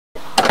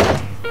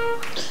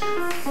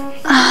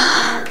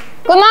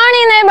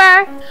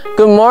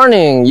Good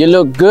morning, you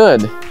look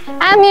good.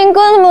 I'm in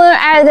good mood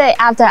every day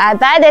after I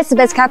buy this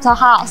space capsule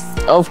house.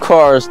 Of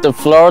course, the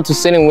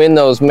floor-to-ceiling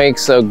windows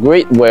makes a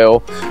great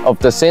view of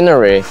the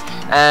scenery.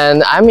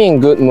 And I'm in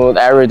good mood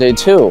every day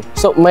too.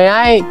 So may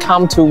I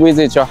come to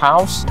visit your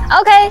house?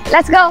 Okay,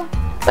 let's go.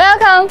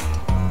 Welcome.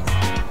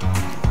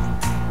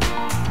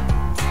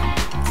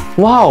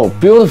 Wow,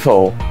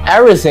 beautiful.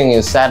 Everything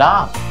is set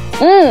up.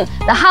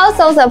 The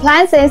household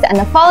appliances and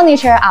the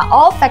furniture are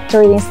all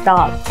factory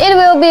installed. It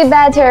will be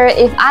better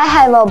if I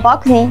have a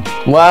balcony.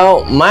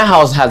 Well, my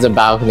house has a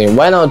balcony.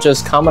 Why not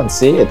just come and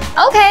see it?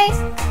 Okay.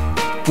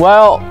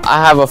 Well,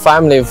 I have a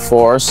family of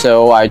 4,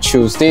 so I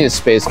choose this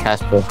space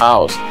capsule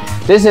house.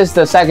 This is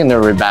the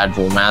secondary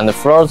bedroom, and the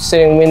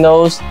floor-to-ceiling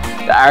windows,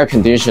 the air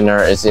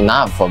conditioner is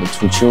enough for the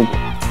 2 children.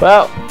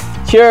 Well,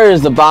 here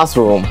is the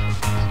bathroom,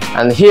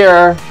 and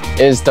here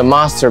is the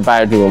master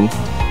bedroom.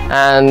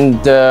 And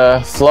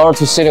the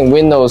floor-to-ceiling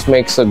windows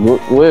makes a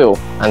good view.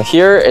 And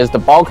here is the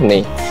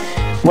balcony.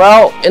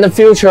 Well, in the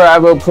future, I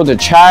will put a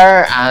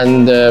chair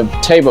and a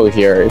table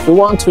here. If you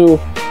want to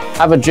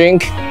have a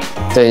drink,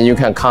 then you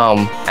can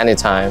come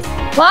anytime.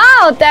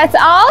 Wow, that's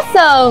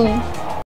awesome!